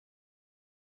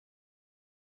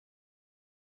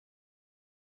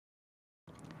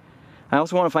I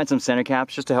also want to find some center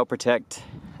caps just to help protect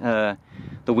the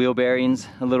wheel bearings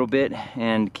a little bit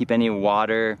and keep any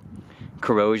water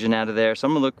corrosion out of there. So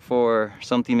I'm gonna look for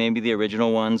something, maybe the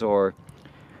original ones or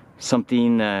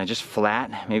something just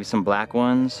flat, maybe some black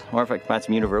ones, or if I can find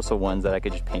some universal ones that I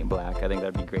could just paint black, I think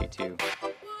that'd be great too.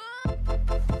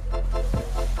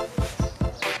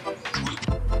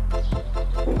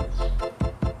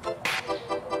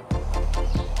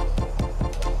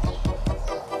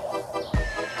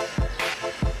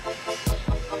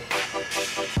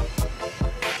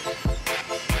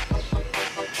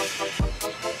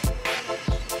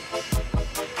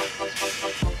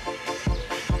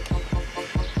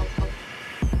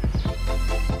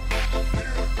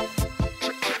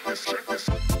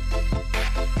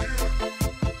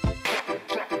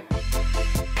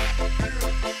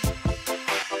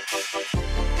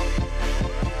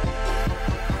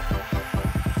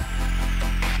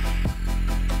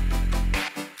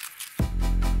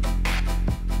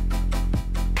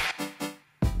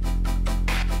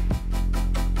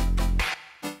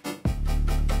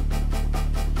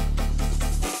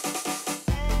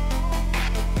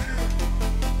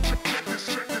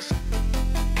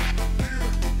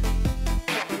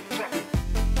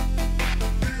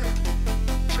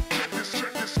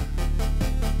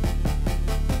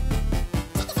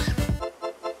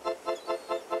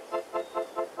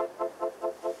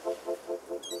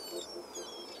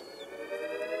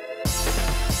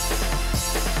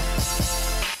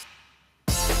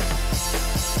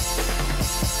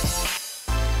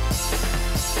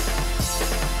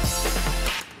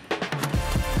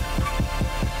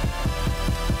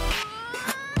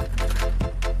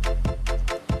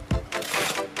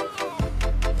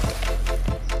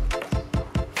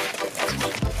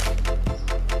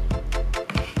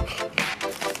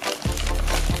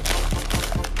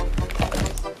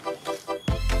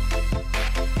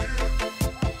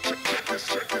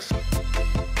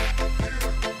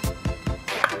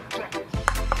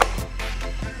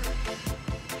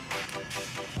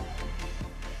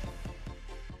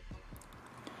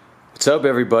 What's up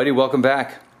everybody, welcome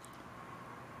back.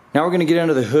 Now we're going to get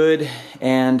under the hood,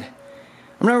 and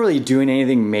I'm not really doing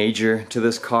anything major to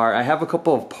this car. I have a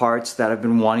couple of parts that I've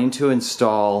been wanting to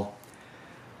install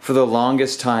for the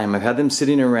longest time. I've had them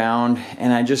sitting around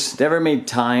and I just never made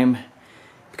time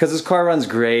because this car runs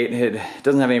great. It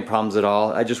doesn't have any problems at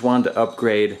all. I just wanted to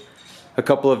upgrade a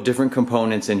couple of different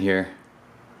components in here.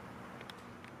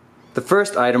 The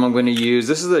first item I'm going to use,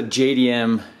 this is a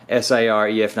JDM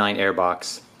EF9 Air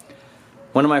Box.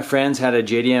 One of my friends had a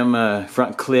JDM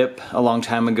front clip a long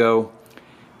time ago.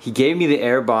 He gave me the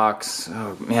air box,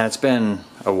 oh man, it's been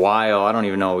a while, I don't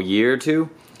even know, a year or two.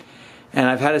 And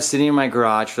I've had it sitting in my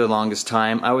garage for the longest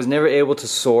time. I was never able to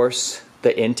source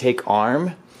the intake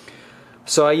arm.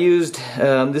 So I used,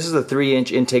 this is a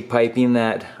 3-inch intake piping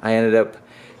that I ended up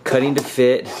cutting to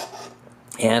fit.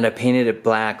 And I painted it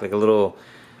black, like a little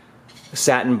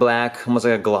satin black, almost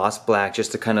like a gloss black,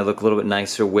 just to kind of look a little bit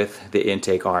nicer with the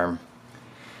intake arm.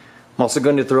 I'm also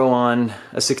going to throw on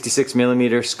a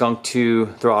 66mm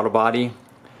Skunk2 throttle body.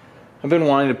 I've been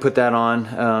wanting to put that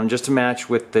on just to match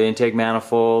with the intake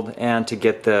manifold and to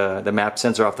get the map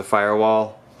sensor off the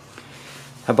firewall.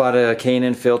 I bought a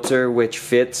K&N filter which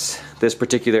fits this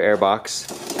particular air box.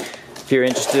 If you're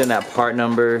interested in that part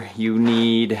number, you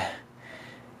need,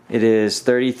 it is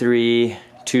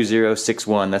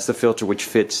 332061. That's the filter which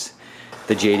fits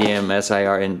the JDM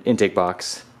SIR intake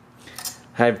box.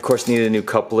 I of course needed a new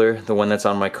coupler. The one that's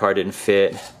on my car didn't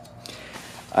fit.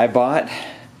 I bought,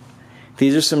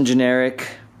 these are some generic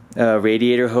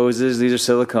radiator hoses. These are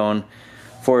silicone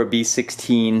for a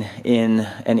B16 in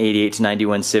an 88 to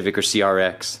 91 Civic or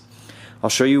CRX. I'll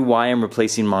show you why I'm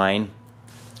replacing mine.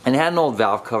 And it had an old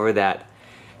valve cover that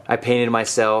I painted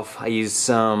myself. I used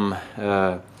some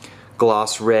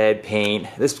gloss red paint.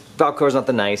 This valve cover is not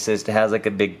the nicest. It has like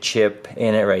a big chip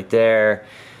in it right there.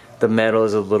 The metal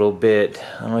is a little bit,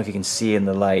 I don't know if you can see in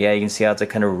the light. Yeah, you can see how it's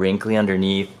like kind of wrinkly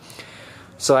underneath.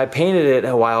 So I painted it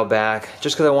a while back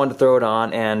just because I wanted to throw it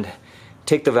on and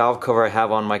take the valve cover I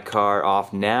have on my car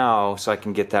off now so I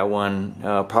can get that one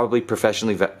probably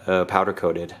professionally powder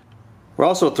coated. We're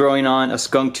also throwing on a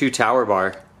Skunk2 tower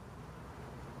bar.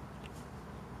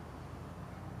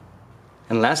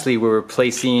 And lastly, we're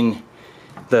replacing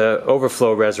the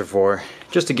Overflow reservoir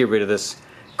just to get rid of this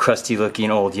crusty looking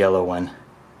old yellow one.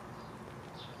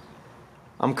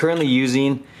 I'm currently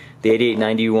using the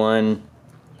 8891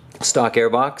 stock air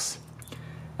box.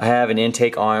 I have an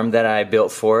intake arm that I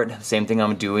built for it. Same thing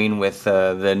I'm doing with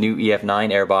the new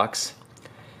EF9 Air Box.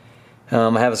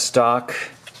 I have a stock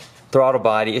throttle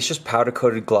body. It's just powder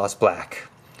coated gloss black.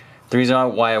 The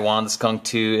reason why I wanted the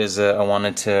Skunk2 is I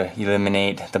wanted to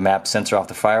eliminate the map sensor off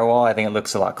the firewall. I think it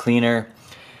looks a lot cleaner.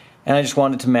 And I just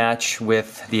wanted to match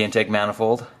with the intake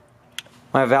manifold.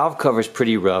 My valve cover is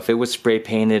pretty rough. It was spray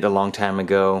painted a long time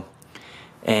ago.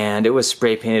 And it was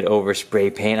spray painted over spray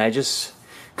paint. I just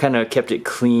kind of kept it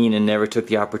clean and never took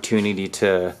the opportunity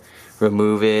to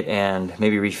remove it and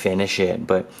maybe refinish it.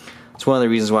 But it's one of the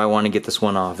reasons why I want to get this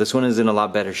one off. This one is in a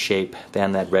lot better shape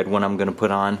than that red one I'm going to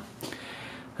put on.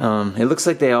 It looks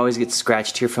like they always get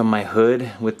scratched here from my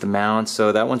hood with the mount,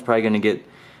 so that one's probably going to get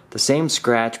the same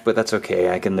scratch, but that's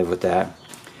okay, I can live with that.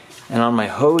 And on my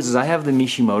hoses, I have the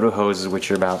Mishimoto hoses,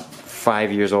 which are about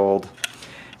 5 years old.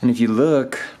 And if you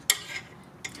look,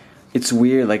 it's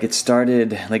weird, like it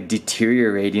started like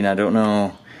deteriorating. I don't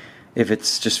know if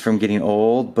it's just from getting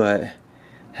old, but it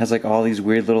has like all these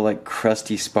weird little like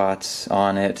crusty spots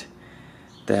on it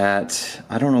that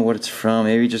I don't know what it's from.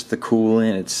 Maybe just the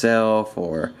coolant itself,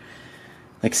 or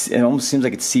like it almost seems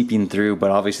like it's seeping through,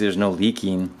 but obviously there's no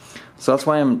leaking. So that's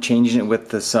why I'm changing it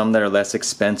with some that are less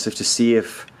expensive to see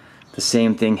if the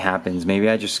same thing happens. Maybe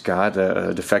I just got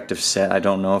a defective set. I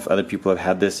don't know if other people have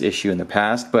had this issue in the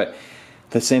past, but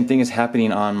the same thing is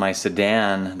happening on my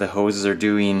sedan. The hoses are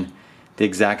doing the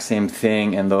exact same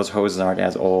thing, and those hoses aren't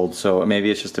as old. So maybe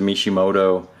it's just a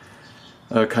Mishimoto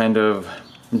kind of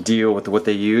deal with what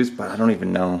they use, but I don't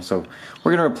even know. So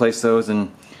we're gonna replace those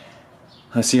and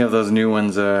see how those new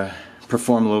ones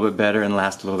perform a little bit better and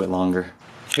last a little bit longer.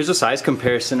 Here's a size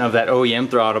comparison of that OEM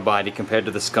throttle body compared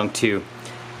to the Skunk2.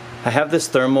 I have this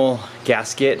thermal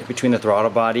gasket between the throttle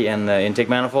body and the intake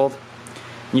manifold.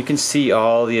 You can see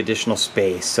all the additional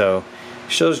space, so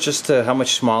it shows just how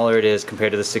much smaller it is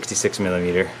compared to the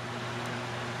 66mm.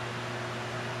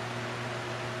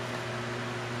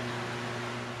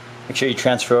 Make sure you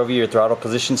transfer over your throttle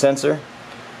position sensor.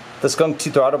 The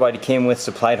Skunk2 throttle body came with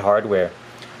supplied hardware.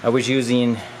 I was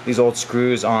using these old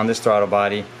screws on this throttle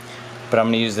body, but I'm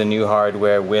going to use the new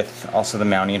hardware with also the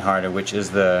mounting hardware, which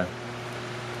is the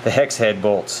hex head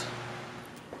bolts.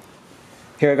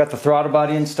 Here I got the throttle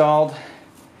body installed,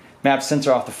 map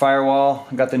sensor off the firewall.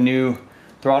 I got the new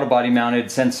throttle body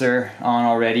mounted sensor on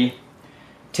already.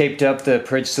 Taped up the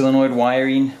bridge solenoid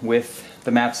wiring with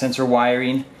the map sensor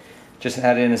wiring. Just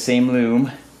had it in the same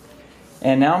loom.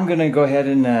 And now I'm going to go ahead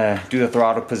and do the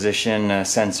throttle position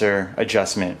sensor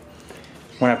adjustment.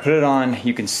 When I put it on,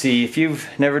 you can see, if you've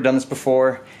never done this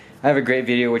before, I have a great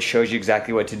video which shows you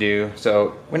exactly what to do.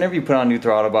 So whenever you put on a new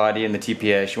throttle body in the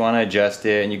TPS, you want to adjust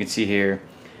it, and you can see here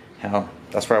how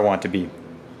that's where I want it to be.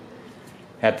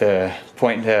 At the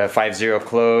 0.50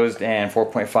 closed and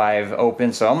 4.5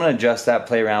 open. So I'm going to adjust that,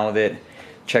 play around with it,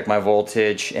 check my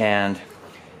voltage, and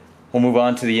we'll move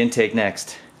on to the intake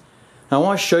next. Now I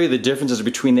want to show you the differences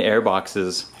between the air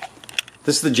boxes.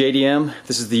 This is the JDM,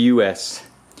 this is the US.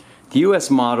 The US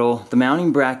model, the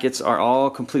mounting brackets are all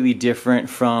completely different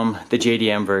from the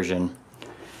JDM version.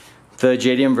 The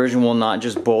JDM version will not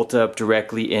just bolt up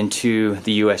directly into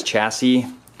the US chassis.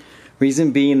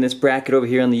 Reason being, this bracket over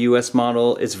here on the US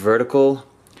model is vertical.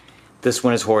 This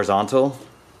one is horizontal.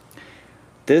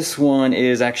 This one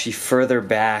is actually further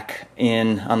back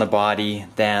in on the body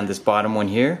than this bottom one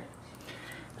here.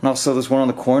 And also this one on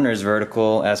the corner is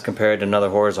vertical as compared to another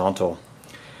horizontal.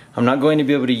 I'm not going to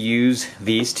be able to use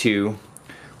these two.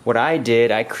 What I did,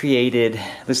 I created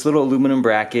this little aluminum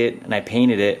bracket and I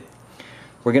painted it.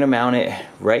 We're going to mount it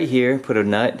right here, put a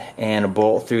nut and a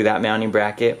bolt through that mounting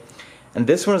bracket. And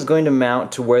this one is going to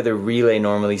mount to where the relay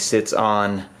normally sits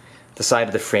on the side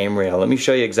of the frame rail. Let me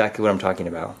show you exactly what I'm talking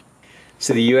about.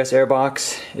 So the US air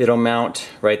box, it'll mount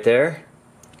right there.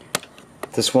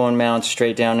 This one mounts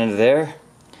straight down into there.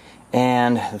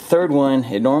 And the third one,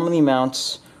 it normally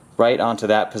mounts right onto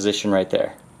that position right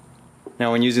there.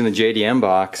 Now when using the JDM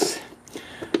box,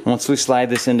 once we slide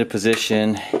this into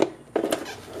position,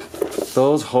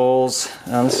 those holes,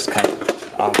 this is kind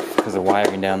of off because of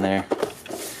wiring down there.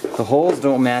 The holes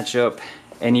don't match up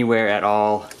anywhere at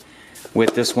all.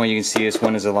 With this one, you can see this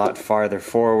one is a lot farther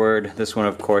forward. This one,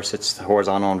 of course, it's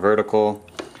horizontal and vertical.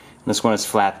 And this one is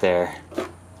flat there.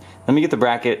 Let me get the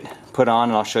bracket put on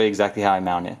and I'll show you exactly how I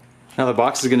mount it. Now the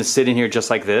box is going to sit in here just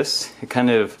like this. It kind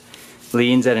of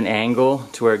leans at an angle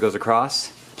to where it goes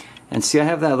across. And see, I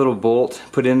have that little bolt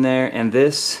put in there, and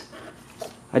this,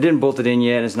 I didn't bolt it in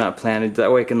yet, it's not planted. That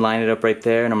way I can line it up right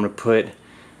there, and I'm going to put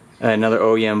another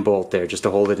OEM bolt there just to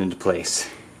hold it into place.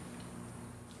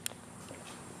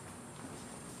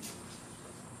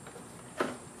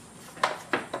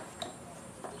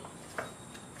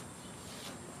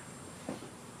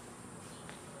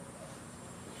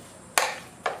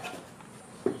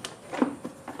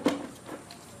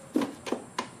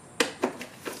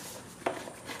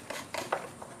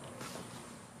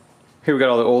 Here we got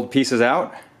all the old pieces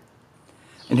out.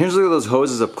 And here's a look at those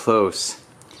hoses up close.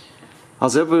 I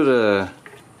was able to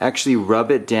actually rub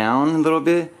it down a little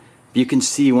bit. You can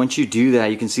see, once you do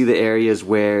that, you can see the areas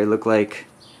where it looked like,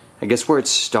 I guess where it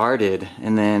started,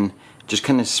 and then just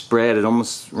kind of spread. It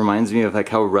almost reminds me of like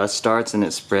how rust starts and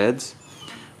it spreads.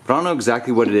 But I don't know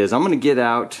exactly what it is. I'm gonna get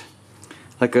out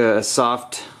like a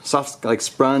soft like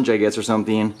sponge, I guess, or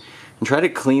something, and try to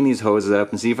clean these hoses up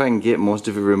and see if I can get most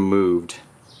of it removed.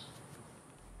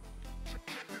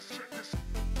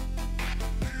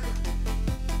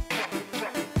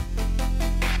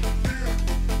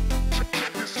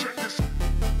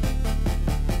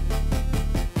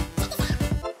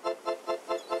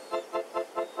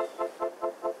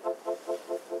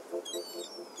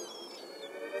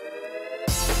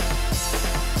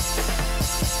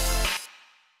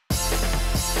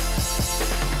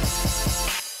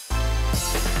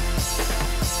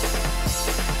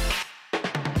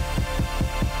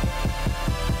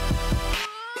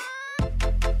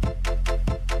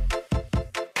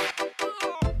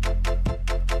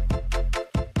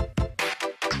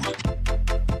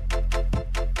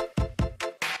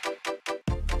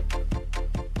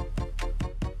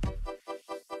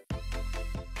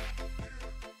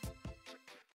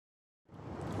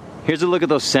 Here's a look at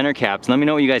those center caps. Let me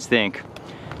know what you guys think.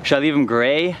 Should I leave them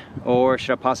gray, or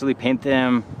should I possibly paint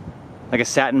them like a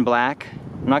satin black?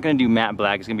 I'm not gonna do matte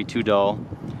black, it's gonna be too dull.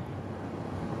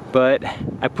 But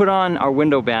I put on our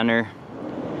window banner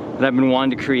that I've been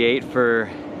wanting to create for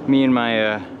me and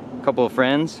my couple of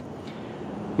friends.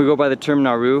 We go by the term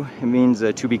Naru. It means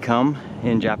to become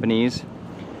in Japanese.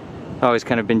 I've always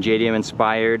kind of been JDM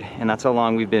inspired, and that's how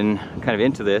long we've been kind of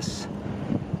into this.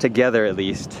 Together, at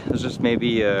least. There's just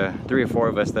maybe 3 or 4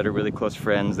 of us that are really close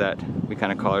friends that we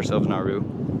kind of call ourselves Naru.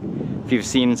 If you've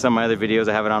seen some of my other videos,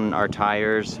 I have it on our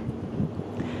tires.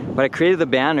 But I created the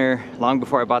banner long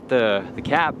before I bought the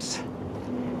caps,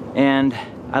 and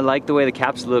I like the way the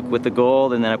caps look with the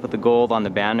gold, and then I put the gold on the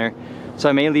banner. So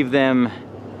I may leave them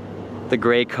the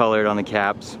gray colored on the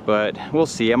caps, but we'll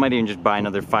see. I might even just buy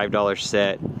another $5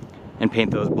 set and paint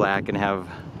those black and have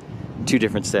 2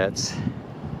 different sets.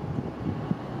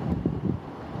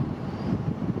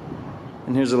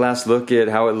 And here's the last look at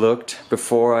how it looked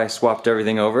before I swapped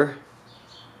everything over.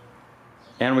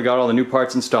 And we got all the new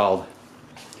parts installed.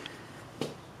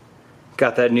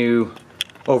 Got that new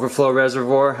Overflow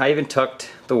reservoir. I even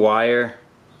tucked the wire,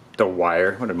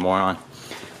 what a moron.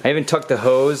 I even tucked the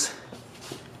hose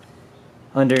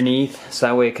underneath, so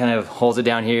that way it kind of holds it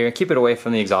down here. Keep it away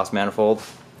from the exhaust manifold.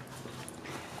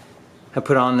 I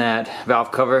put on that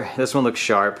valve cover. This one looks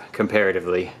sharp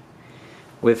comparatively.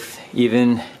 With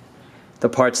even the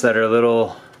parts that are a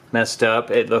little messed up,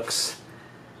 it looks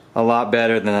a lot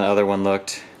better than that other one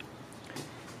looked.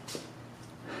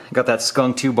 Got that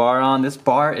Skunk2 bar on. This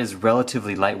bar is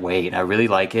relatively lightweight. I really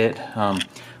like it.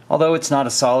 Although it's not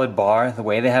a solid bar, the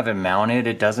way they have it mounted,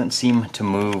 it doesn't seem to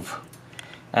move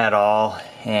at all.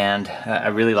 And I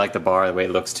really like the bar, the way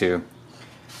it looks too.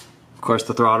 Of course,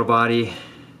 the throttle body,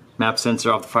 map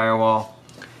sensor off the firewall,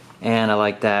 and I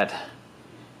like that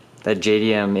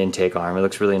JDM intake arm. It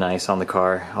looks really nice on the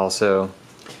car. Also,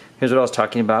 here's what I was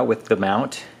talking about with the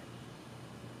mount.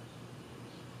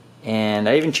 And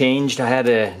I even changed, I had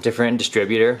a different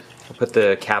distributor. I put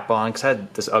the cap on because I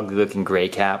had this ugly looking gray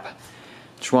cap.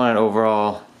 Just wanted an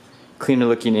overall cleaner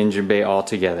looking engine bay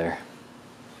altogether.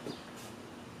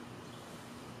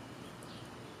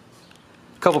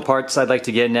 A couple parts I'd like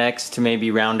to get next to maybe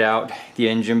round out the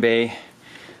engine bay.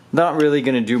 Not really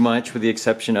going to do much with the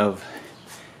exception of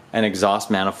an exhaust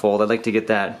manifold. I'd like to get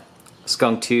that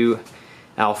Skunk2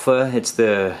 Alpha. It's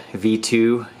the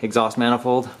V2 exhaust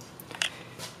manifold.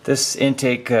 This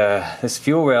intake, this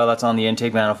fuel rail that's on the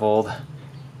intake manifold,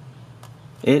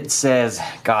 it says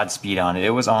Godspeed on it.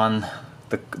 It was on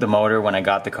the motor when I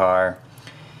got the car,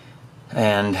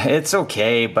 and it's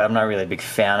okay, but I'm not really a big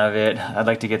fan of it. I'd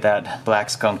like to get that black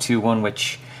Skunk2 one,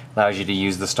 which allows you to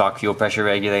use the stock fuel pressure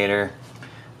regulator.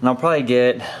 And I'll probably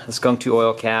get the Skunk2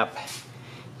 oil cap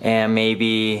and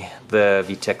maybe the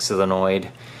VTEC solenoid.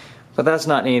 But that's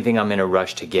not anything I'm in a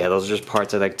rush to get. Those are just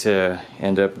parts I'd like to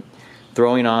end up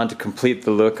throwing on to complete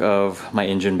the look of my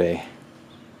engine bay.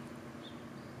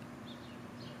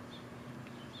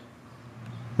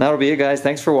 That'll be it, guys.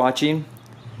 Thanks for watching.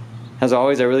 As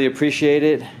always, I really appreciate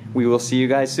it. We will see you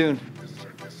guys soon.